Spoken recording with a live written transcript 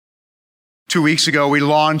2 weeks ago, we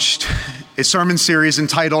launched a sermon series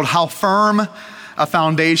entitled, How Firm a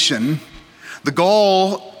Foundation. The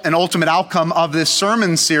goal and ultimate outcome of this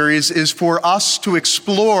sermon series is for us to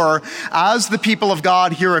explore, as the people of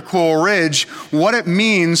God here at Coral Ridge, what it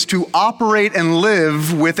means to operate and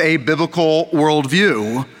live with a biblical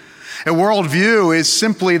worldview. A worldview is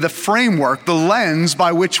simply the framework, the lens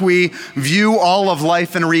by which we view all of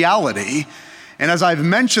life and reality. And as I've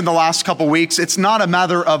mentioned the last couple weeks, it's not a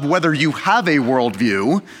matter of whether you have a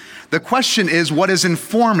worldview. The question is, what is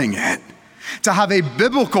informing it? To have a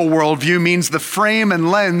biblical worldview means the frame and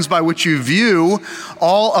lens by which you view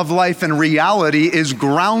all of life and reality is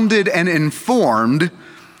grounded and informed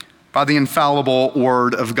by the infallible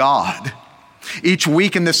Word of God. Each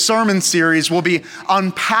week in this sermon series, we'll be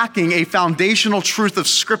unpacking a foundational truth of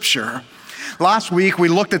Scripture. Last week, we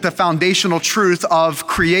looked at the foundational truth of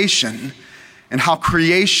creation and how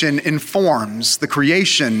creation informs the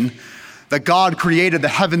creation that God created, the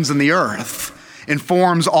heavens and the earth,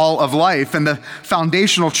 informs all of life. And the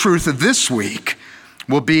foundational truth of this week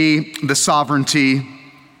will be the sovereignty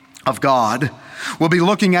of God. We'll be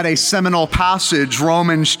looking at a seminal passage,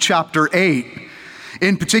 Romans chapter 8,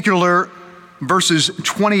 in particular, verses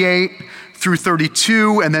 28 through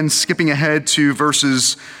 32, and then skipping ahead to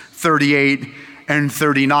verses 38 and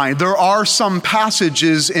 39. There are some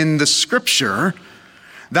passages in the Scripture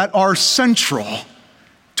that are central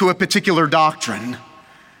to a particular doctrine.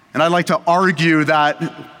 And I'd like to argue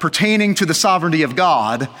that pertaining to the sovereignty of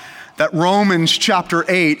God, that Romans chapter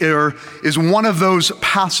 8 is one of those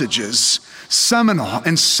passages, seminal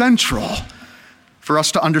and central, for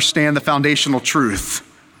us to understand the foundational truth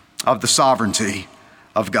of the sovereignty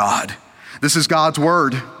of God. This is God's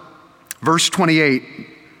word. Verse 28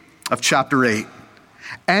 of chapter 8.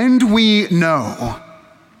 And we know.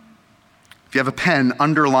 If you have a pen,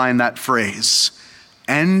 underline that phrase.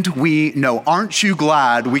 And we know. Aren't you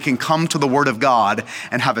glad we can come to the Word of God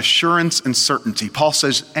and have assurance and certainty? Paul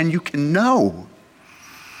says, and you can know.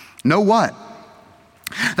 Know what?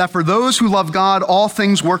 That for those who love God, all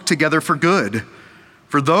things work together for good.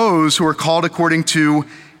 For those who are called according to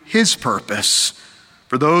His purpose.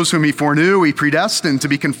 For those whom He foreknew, He predestined to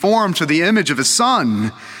be conformed to the image of His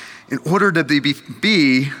Son, in order that they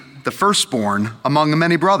be the firstborn among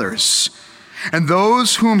many brothers. And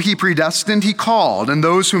those whom He predestined, He called. And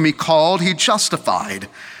those whom He called, He justified.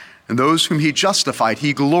 And those whom He justified,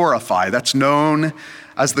 He glorified. That's known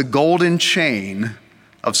as the golden chain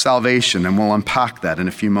of salvation. And we'll unpack that in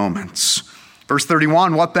a few moments. Verse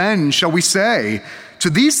 31, what then shall we say to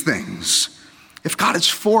these things? If God is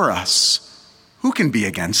for us, who can be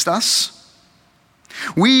against us?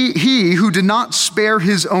 He who did not spare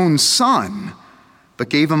His own Son, but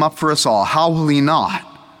gave Him up for us all, how will He not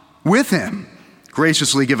with Him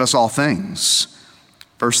graciously give us all things?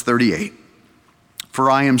 Verse 38, for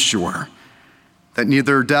I am sure that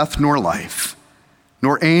neither death nor life,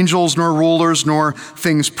 nor angels nor rulers, nor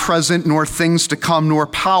things present, nor things to come, nor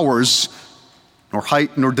powers, nor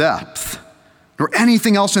height nor depth, nor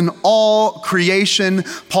anything else in all creation,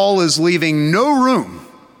 Paul is leaving no room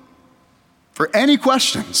for any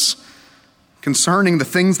questions concerning the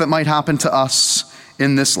things that might happen to us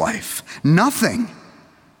in this life. Nothing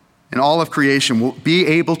in all of creation will be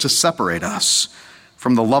able to separate us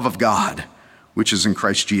from the love of God, which is in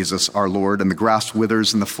Christ Jesus our Lord. And the grass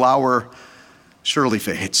withers and the flower surely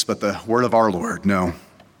fades, but the word of our Lord, no,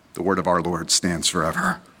 the word of our Lord stands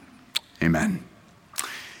forever. Amen.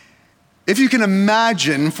 If you can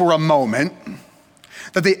imagine for a moment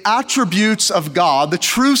that the attributes of God, the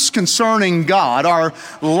truths concerning God, are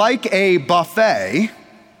like a buffet,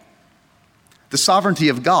 the sovereignty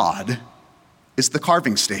of God is the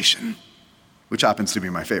carving station, which happens to be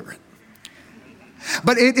my favorite.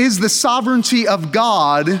 But it is the sovereignty of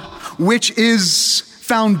God which is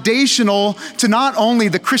foundational to not only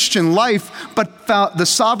the Christian life, but the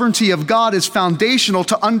sovereignty of God is foundational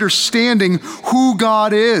to understanding who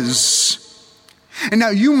God is. And now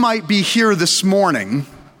you might be here this morning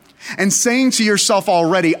and saying to yourself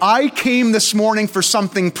already, I came this morning for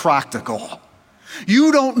something practical.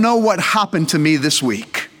 You don't know what happened to me this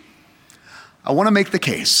week. I want to make the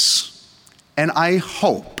case, and I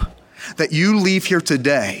hope that you leave here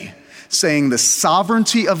today saying the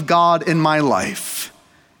sovereignty of God in my life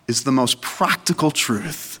is the most practical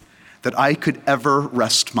truth that I could ever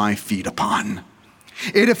rest my feet upon.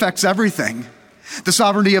 It affects everything. The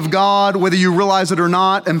sovereignty of God, whether you realize it or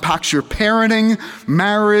not, impacts your parenting,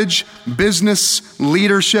 marriage, business,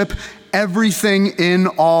 leadership, everything in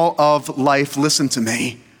all of life. Listen to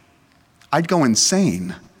me. I'd go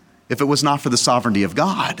insane if it was not for the sovereignty of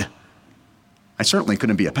God. I certainly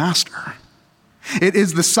couldn't be a pastor. It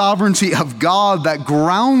is the sovereignty of God that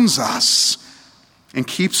grounds us and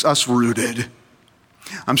keeps us rooted.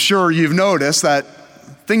 I'm sure you've noticed that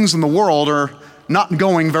things in the world are not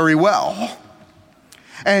going very well.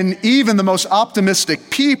 And even the most optimistic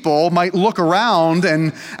people might look around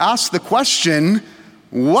and ask the question,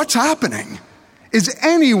 what's happening? Is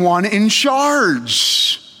anyone in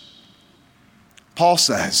charge? Paul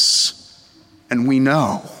says, and we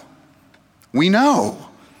know. We know.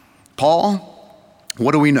 Paul,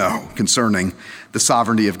 what do we know concerning the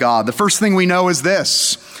sovereignty of God? The first thing we know is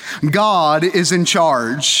this: God is in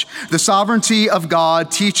charge. The sovereignty of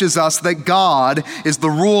God teaches us that God is the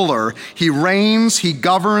ruler. He reigns, he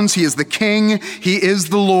governs, he is the king, he is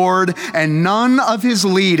the Lord, and none of his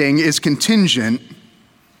leading is contingent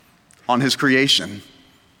on his creation.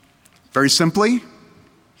 Very simply,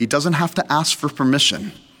 he doesn't have to ask for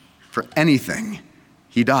permission for anything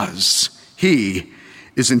he does. He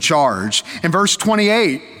is in charge. In verse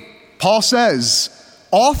 28, Paul says,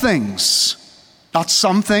 all things, not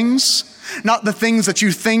some things, not the things that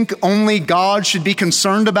you think only God should be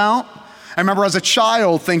concerned about. I remember as a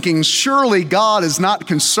child thinking, surely God is not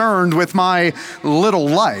concerned with my little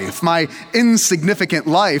life, my insignificant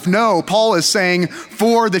life. No, Paul is saying,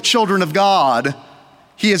 for the children of God,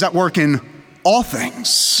 he is at work in all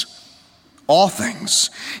things. All things.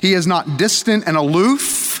 He is not distant and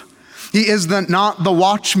aloof. He is not the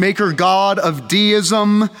watchmaker God of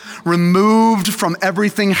deism, removed from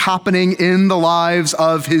everything happening in the lives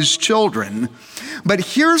of his children. But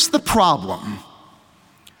here's the problem.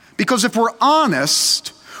 Because if we're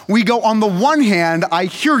honest, we go, on the one hand, I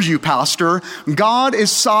hear you, Pastor, God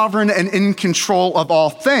is sovereign and in control of all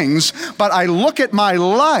things, but I look at my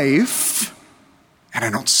life and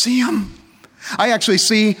I don't see him. I actually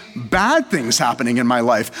see bad things happening in my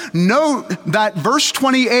life. Note that verse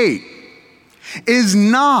 28 is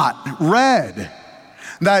not read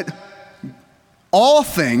that all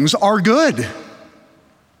things are good.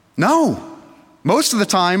 No, most of the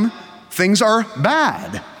time things are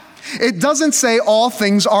bad. It doesn't say all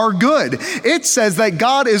things are good. It says that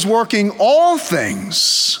God is working all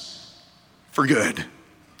things for good,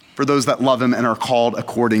 for those that love him and are called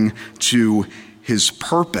according to his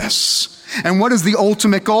purpose. And what is the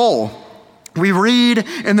ultimate goal? We read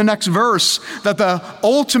in the next verse that the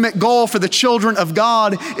ultimate goal for the children of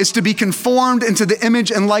God is to be conformed into the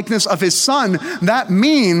image and likeness of his Son. That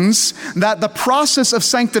means that the process of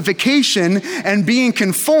sanctification and being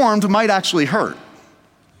conformed might actually hurt.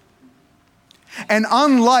 And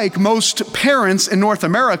unlike most parents in North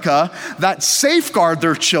America that safeguard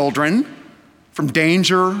their children from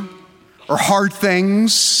danger or hard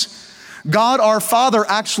things, God our Father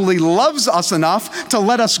actually loves us enough to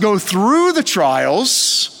let us go through the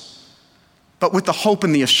trials, but with the hope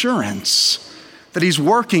and the assurance that he's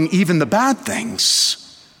working even the bad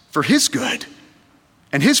things for his good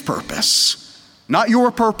and his purpose. Not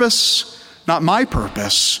your purpose, not my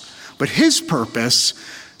purpose, but his purpose,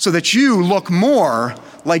 so that you look more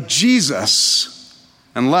like Jesus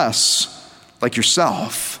and less like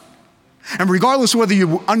yourself. And regardless of whether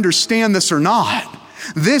you understand this or not,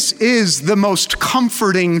 this is the most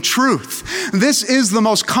comforting truth. This is the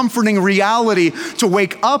most comforting reality, to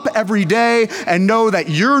wake up every day and know that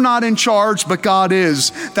you're not in charge, but God is.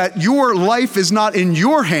 That your life is not in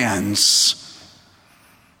your hands,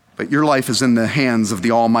 but your life is in the hands of the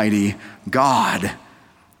Almighty God.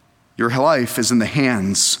 Your life is in the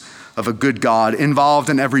hands of a good God, involved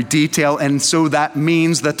in every detail, and so that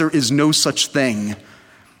means that there is no such thing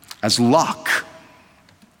as luck.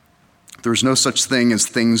 There's no such thing as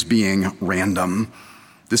things being random.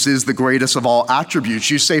 This is the greatest of all attributes.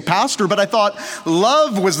 You say, Pastor, but I thought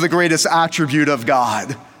love was the greatest attribute of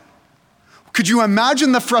God. Could you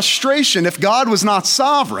imagine the frustration if God was not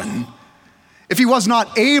sovereign, if he was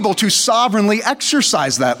not able to sovereignly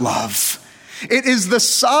exercise that love? It is the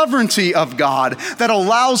sovereignty of God that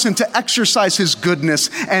allows him to exercise his goodness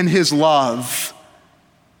and his love,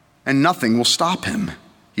 and nothing will stop him.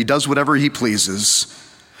 He does whatever he pleases.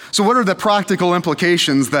 So what are the practical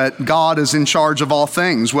implications that God is in charge of all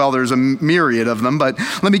things? Well, there's a myriad of them, but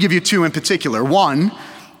let me give you two in particular. One,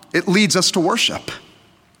 it leads us to worship.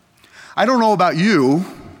 I don't know about you,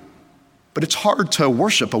 but it's hard to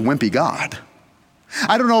worship a wimpy God.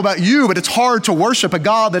 I don't know about you, but it's hard to worship a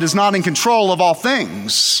God that is not in control of all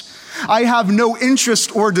things. I have no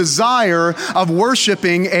interest or desire of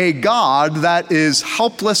worshiping a God that is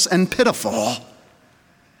helpless and pitiful.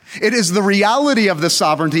 It is the reality of the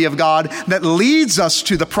sovereignty of God that leads us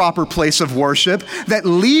to the proper place of worship, that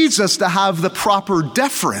leads us to have the proper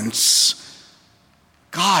deference.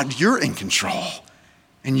 God, you're in control,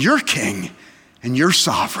 and you're king, and you're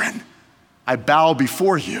sovereign. I bow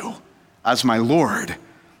before you as my Lord.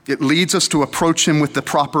 It leads us to approach him with the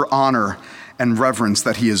proper honor and reverence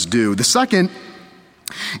that he is due. The second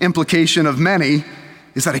implication of many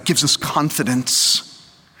is that it gives us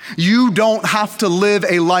confidence. You don't have to live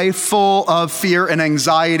a life full of fear and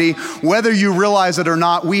anxiety. Whether you realize it or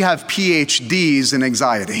not, we have PhDs in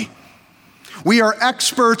anxiety. We are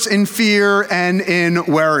experts in fear and in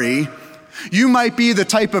worry. You might be the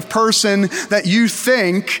type of person that you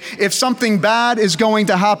think if something bad is going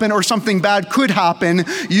to happen or something bad could happen,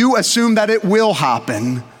 you assume that it will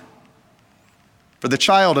happen. For the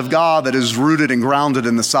child of God that is rooted and grounded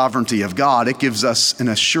in the sovereignty of God, it gives us an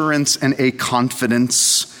assurance and a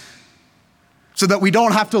confidence so that we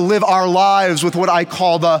don't have to live our lives with what I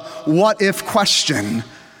call the what if question.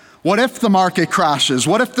 What if the market crashes?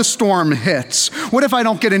 What if the storm hits? What if I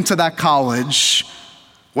don't get into that college?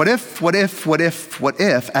 What if,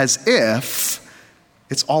 as if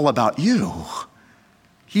it's all about you.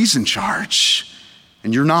 He's in charge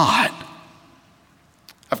and you're not. I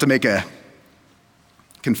have to make a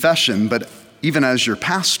confession, but even as your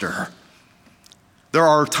pastor, there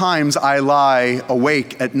are times I lie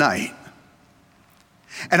awake at night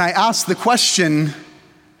and I ask the question,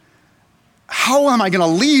 how am I going to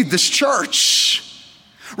lead this church?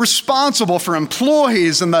 Responsible for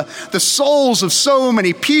employees and the souls of so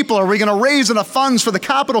many people. Are we going to raise enough funds for the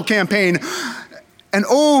capital campaign? And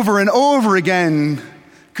over again,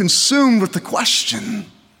 consumed with the question.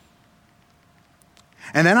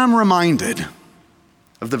 And then I'm reminded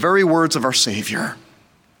of the very words of our Savior.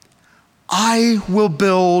 I will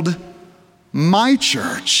build my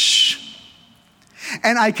church.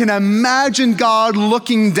 And I can imagine God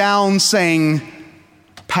looking down saying,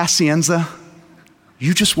 Pacienza,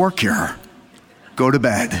 you just work here. Go to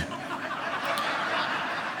bed.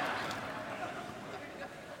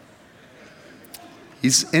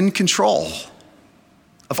 He's in control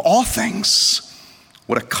of all things.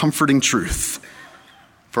 What a comforting truth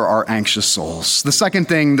for our anxious souls. The second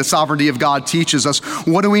thing the sovereignty of God teaches us,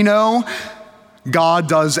 what do we know? God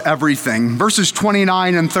does everything. Verses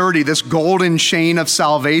 29 and 30, this golden chain of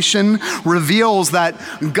salvation reveals that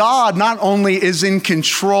God not only is in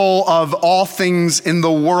control of all things in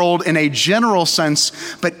the world in a general sense,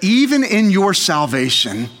 but even in your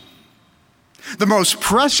salvation. The most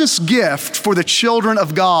precious gift for the children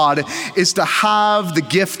of God is to have the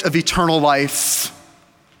gift of eternal life.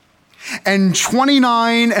 And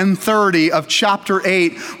 29 and 30 of chapter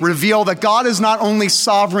 8 reveal that God is not only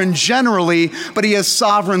sovereign generally, but he is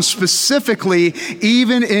sovereign specifically,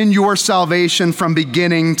 even in your salvation from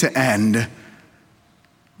beginning to end.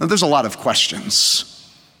 Now, there's a lot of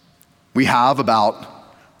questions we have about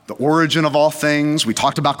the origin of all things. We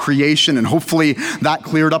talked about creation, and hopefully that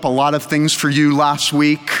cleared up a lot of things for you last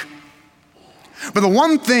week. But the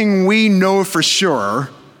one thing we know for sure,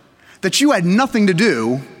 that you had nothing to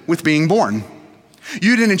do with being born.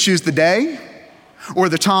 You didn't choose the day or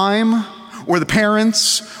the time or the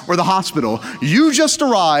parents or the hospital. You just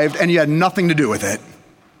arrived and you had nothing to do with it.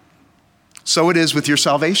 So it is with your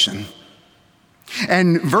salvation.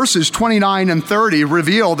 And verses 29 and 30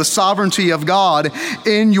 reveal the sovereignty of God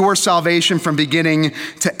in your salvation from beginning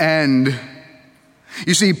to end.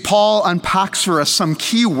 You see, Paul unpacks for us some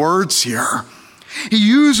key words here. He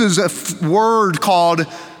uses a word called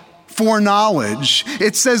foreknowledge.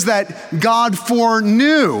 It says that God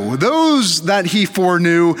foreknew. Those that he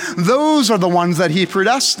foreknew, those are the ones that he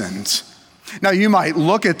predestined. Now you might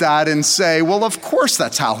look at that and say, well, of course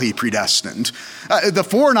that's how he predestined. The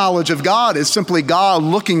foreknowledge of God is simply God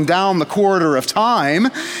looking down the corridor of time,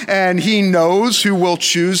 and he knows who will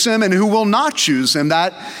choose him and who will not choose him.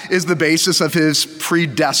 That is the basis of his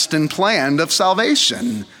predestined plan of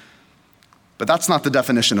salvation. But that's not the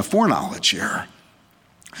definition of foreknowledge here.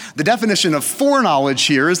 The definition of foreknowledge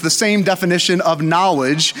here is the same definition of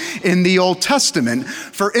knowledge in the Old Testament.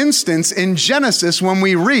 For instance, in Genesis, when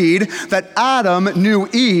we read that Adam knew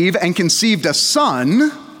Eve and conceived a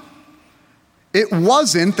son, it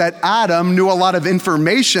wasn't that Adam knew a lot of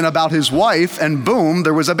information about his wife and boom,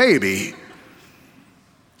 there was a baby.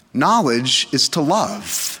 Knowledge is to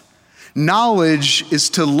love. Knowledge is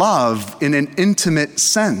to love in an intimate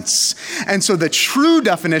sense. And so the true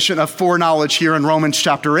definition of foreknowledge here in Romans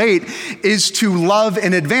chapter 8 is to love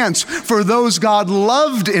in advance. For those God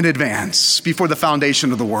loved in advance before the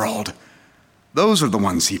foundation of the world, those are the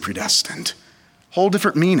ones he predestined. Whole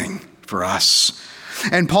different meaning for us.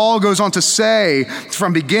 And Paul goes on to say,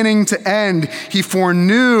 from beginning to end, he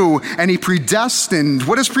foreknew and he predestined.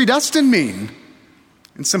 What does predestined mean?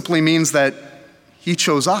 It simply means that he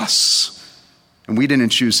chose us. and we didn't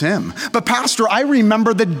choose him. But Pastor, I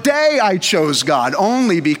remember the day I chose God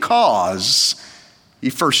only because he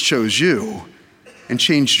first chose you and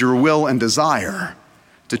changed your will and desire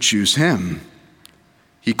to choose him.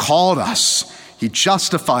 He called us, he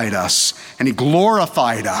justified us, and he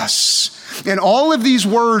glorified us. And all of these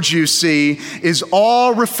words you see is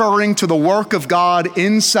all referring to the work of God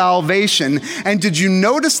in salvation. And did you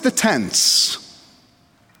notice the tense?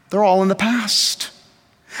 They're all in the past.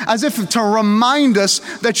 As if to remind us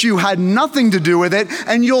that you had nothing to do with it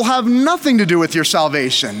and you'll have nothing to do with your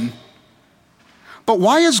salvation. But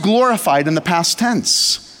why is glorified in the past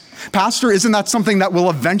tense? Pastor, isn't that something that will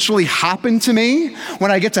eventually happen to me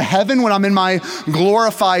when I get to heaven, when I'm in my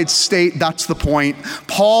glorified state? That's the point.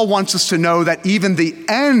 Paul wants us to know that even the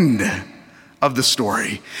end of the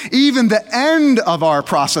story, even the end of our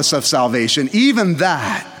process of salvation, even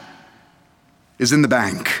that is in the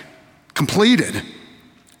bank, completed,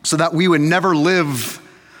 so that we would never live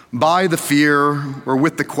by the fear or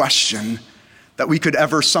with the question that we could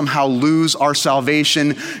ever somehow lose our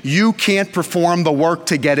salvation. You can't perform the work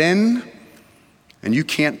to get in, and you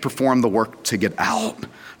can't perform the work to get out.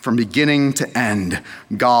 From beginning to end,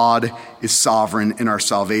 God is sovereign in our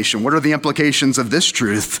salvation. What are the implications of this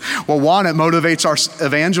truth? Well, one, it motivates our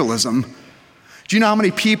evangelism. Do you know how many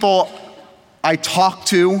people I talk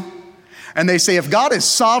to, and they say, if God is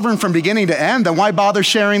sovereign from beginning to end, then why bother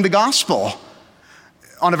sharing the gospel?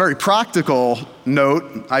 On a very practical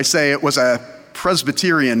note, I say it was a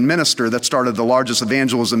Presbyterian minister that started the largest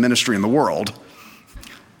evangelism ministry in the world.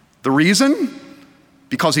 The reason?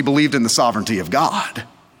 Because he believed in the sovereignty of God.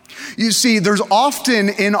 You see, there's often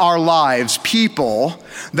in our lives people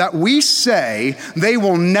that we say they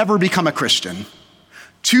will never become a Christian.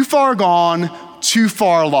 Too far gone, too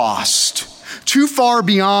far lost, too far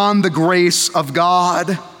beyond the grace of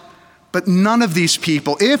God. But none of these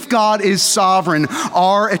people, if God is sovereign,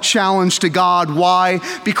 are a challenge to God. Why?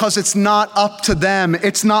 Because it's not up to them.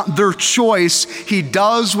 It's not their choice. He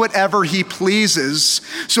does whatever he pleases.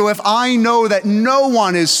 So if I know that no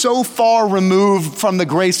one is so far removed from the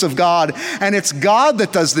grace of God, and it's God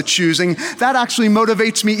that does the choosing, that actually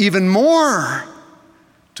motivates me even more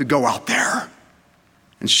to go out there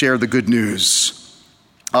and share the good news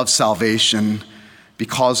of salvation,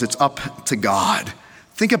 because it's up to God.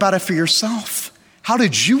 Think about it for yourself. How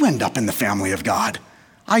did you end up in the family of God?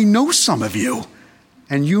 I know some of you,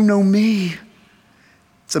 and you know me.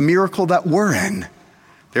 It's a miracle that we're in.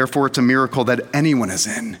 Therefore, it's a miracle that anyone is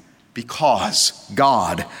in, because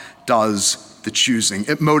God does the choosing.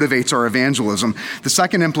 It motivates our evangelism. The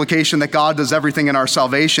second implication that God does everything in our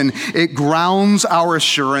salvation, it grounds our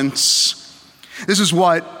assurance. This is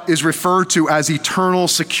what is referred to as eternal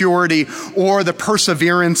security, or the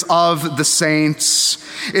perseverance of the saints.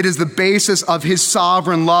 It is the basis of his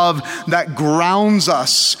sovereign love that grounds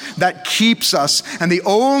us, that keeps us. And the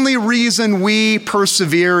only reason we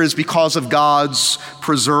persevere is because of God's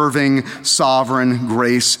preserving sovereign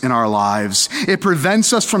grace in our lives. It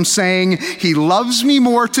prevents us from saying, he loves me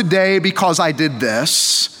more today because I did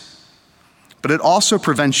this. But it also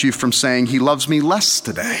prevents you from saying, he loves me less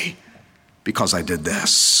today because I did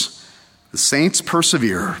this. The saints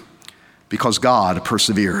persevere because God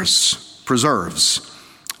preserves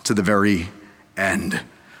to the very end.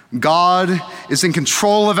 God is in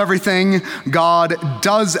control of everything. God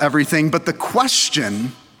does everything. But the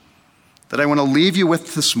question that I want to leave you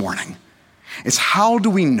with this morning is, how do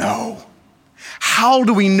we know? How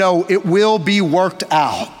do we know it will be worked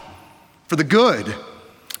out for the good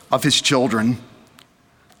of his children?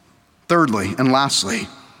 Thirdly and lastly,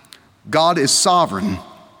 God is sovereign,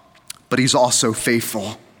 but he's also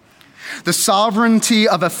faithful. The sovereignty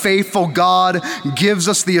of a faithful God gives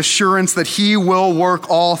us the assurance that he will work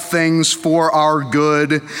all things for our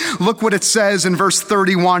good. Look what it says in verse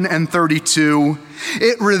 31 and 32.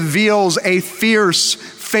 It reveals a fierce,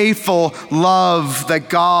 faithful love that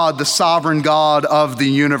God, the sovereign God of the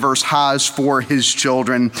universe, has for his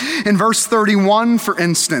children. In verse 31, for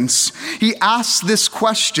instance, he asks this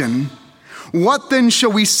question: what then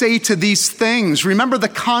shall we say to these things? Remember the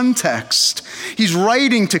context. He's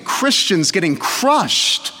writing to Christians getting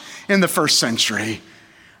crushed in the first century.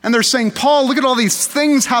 And they're saying, Paul, look at all these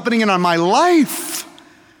things happening in my life.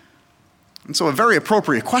 And so a very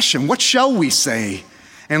appropriate question: what shall we say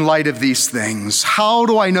in light of these things? How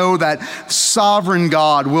do I know that sovereign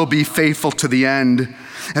God will be faithful to the end?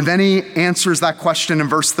 And then he answers that question in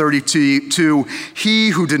verse 32. He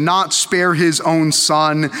who did not spare his own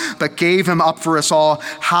son, but gave him up for us all,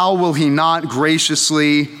 how will he not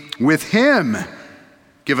graciously with him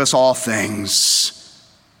give us all things?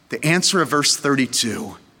 The answer of verse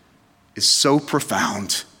 32 is so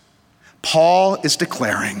profound. Paul is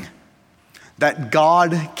declaring that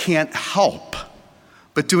God can't help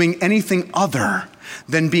but doing anything other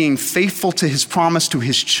than being faithful to his promise to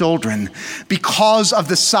his children because of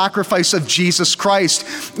the sacrifice of Jesus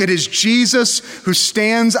Christ. It is Jesus who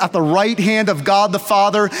stands at the right hand of God the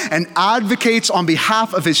Father and advocates on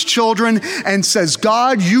behalf of his children and says,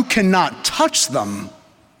 God, you cannot touch them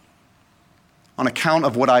on account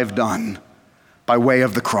of what I've done by way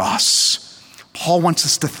of the cross. Paul wants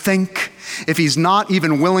us to think, if he's not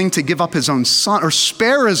even willing to give up his own son or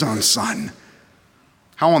spare his own son,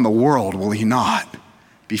 how in the world will he not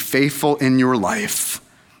be faithful in your life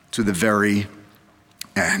to the very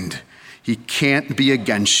end? He can't be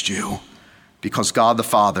against you because God the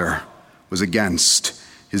Father was against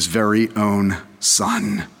his very own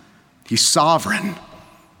son. He's sovereign,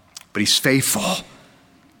 but he's faithful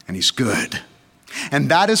and he's good.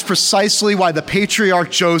 And that is precisely why the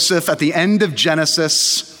patriarch Joseph at the end of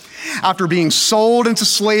Genesis, after being sold into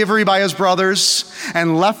slavery by his brothers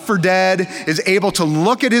and left for dead, is able to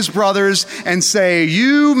look at his brothers and say,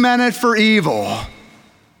 you meant it for evil,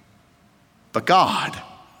 but God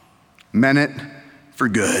meant it for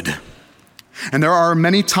good. And there are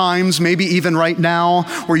many times, maybe even right now,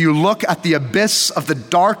 where you look at the abyss of the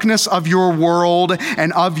darkness of your world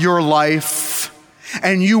and of your life,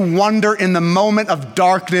 and you wonder in the moment of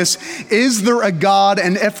darkness, is there a God?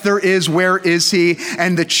 And if there is, where is he?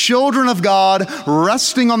 And the children of God,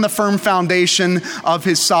 resting on the firm foundation of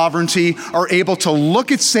his sovereignty, are able to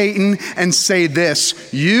look at Satan and say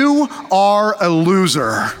this: you are a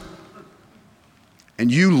loser. And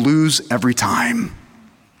you lose every time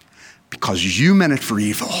because you meant it for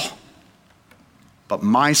evil. But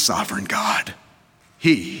my sovereign God,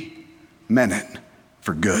 he meant it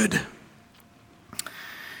for good.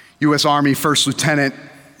 U.S. Army First Lieutenant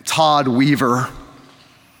Todd Weaver,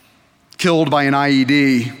 killed by an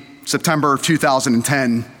IED, September of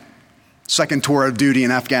 2010, second tour of duty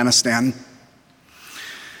in Afghanistan.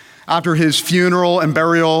 After his funeral and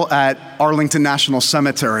burial at Arlington National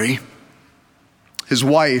Cemetery, his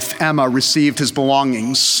wife, Emma, received his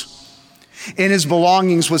belongings. In his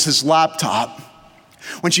belongings was his laptop.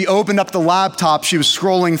 When she opened up the laptop, she was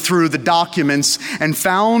scrolling through the documents and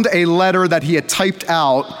found a letter that he had typed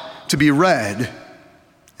out to be read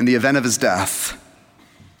in the event of his death.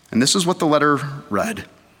 And this is what the letter read.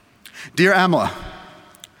 Dear Emma,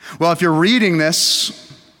 well, if you're reading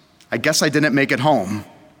this, I guess I didn't make it home.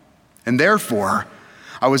 And therefore,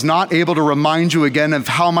 I was not able to remind you again of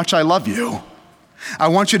how much I love you. I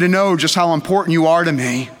want you to know just how important you are to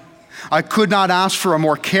me. I could not ask for a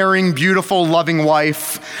more caring, beautiful, loving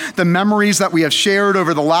wife. The memories that we have shared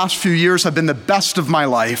over the last few years have been the best of my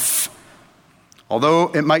life. Although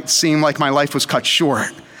it might seem like my life was cut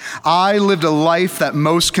short, I lived a life that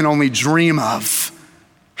most can only dream of.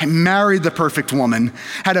 I married the perfect woman,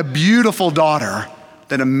 had a beautiful daughter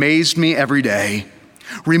that amazed me every day.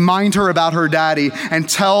 Remind her about her daddy and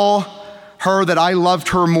tell her that I loved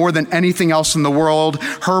her more than anything else in the world.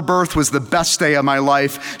 Her birth was the best day of my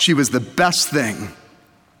life. She was the best thing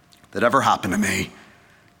that ever happened to me.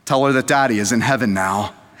 Tell her that daddy is in heaven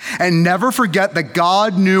now. And never forget that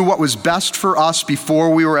God knew what was best for us before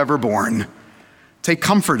we were ever born. Take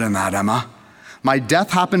comfort in that, Emma. My death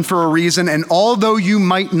happened for a reason, and although you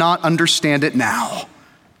might not understand it now,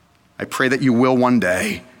 I pray that you will one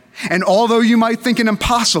day. And although you might think it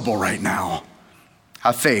impossible right now,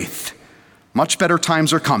 have faith. Much better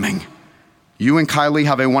times are coming. You and Kylie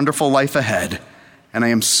have a wonderful life ahead, and I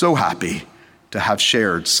am so happy to have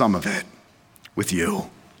shared some of it with you.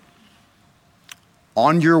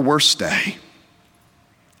 On your worst day,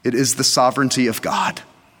 it is the sovereignty of God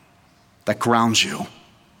that grounds you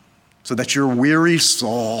so that your weary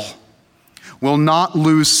soul will not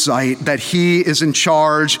lose sight that he is in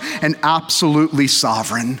charge and absolutely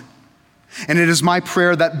sovereign. And it is my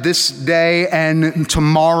prayer that this day and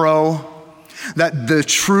tomorrow, that the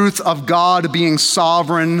truth of God being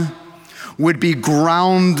sovereign would be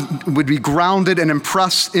grounded and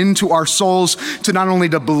impressed into our souls to not only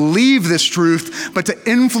to believe this truth, but to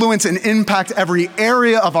influence and impact every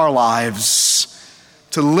area of our lives,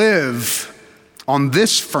 to live on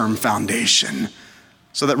this firm foundation,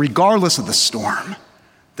 so that regardless of the storm,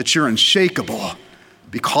 that you're unshakable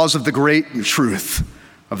because of the great truth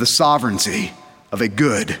of the sovereignty of a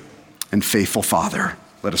good and faithful Father.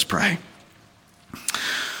 Let us pray.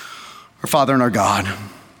 Our Father and our God,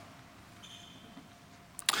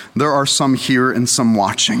 there are some here and some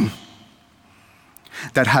watching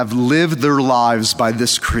that have lived their lives by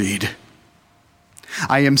this creed.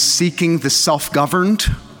 I am seeking the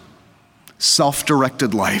self-governed,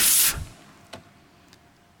 self-directed life.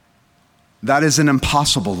 that is an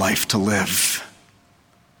impossible life to live.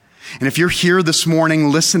 And if you're here this morning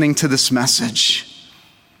listening to this message,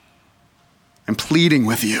 I'm pleading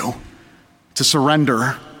with you to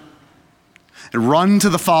surrender and run to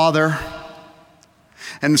the Father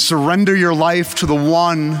and surrender your life to the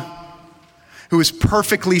one who is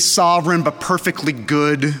perfectly sovereign but perfectly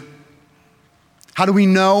good. How do we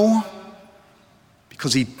know?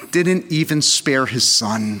 Because he didn't even spare his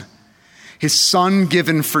son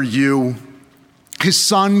given for you, his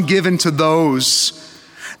son given to those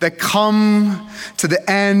that come to the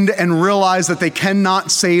end and realize that they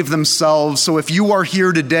cannot save themselves. So if you are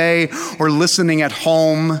here today or listening at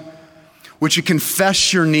home, would you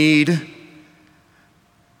confess your need,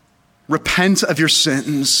 repent of your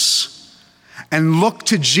sins, and look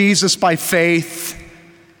to Jesus by faith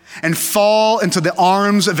and fall into the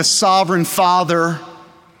arms of a sovereign Father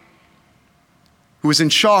who is in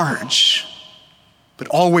charge, but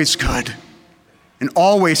always good and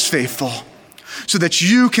always faithful, so that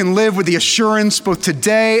you can live with the assurance both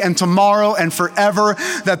today and tomorrow and forever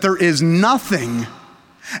that there is nothing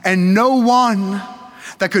and no one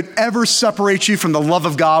that could ever separate you from the love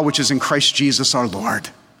of God which is in Christ Jesus our Lord.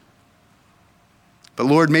 But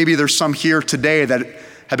Lord, maybe there's some here today that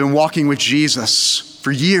have been walking with Jesus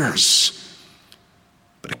for years,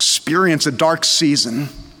 but experience a dark season,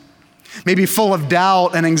 maybe full of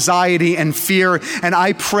doubt and anxiety and fear. And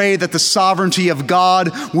I pray that the sovereignty of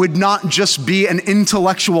God would not just be an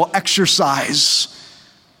intellectual exercise,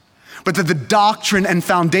 but that the doctrine and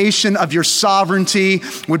foundation of your sovereignty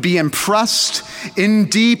would be impressed in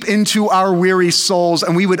deep into our weary souls,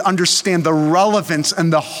 and we would understand the relevance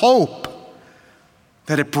and the hope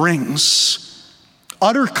that it brings.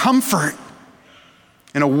 Utter comfort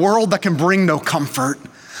in a world that can bring no comfort.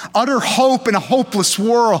 Utter hope in a hopeless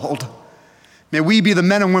world. May we be the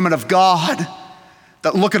men and women of God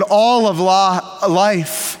that look at all of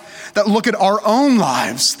life, that look at our own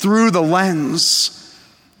lives through the lens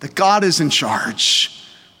that God is in charge,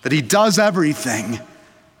 that he does everything,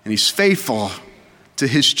 and he's faithful to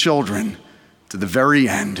his children to the very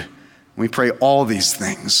end. We pray all these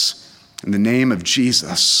things in the name of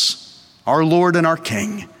Jesus, our Lord and our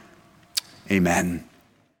King. Amen.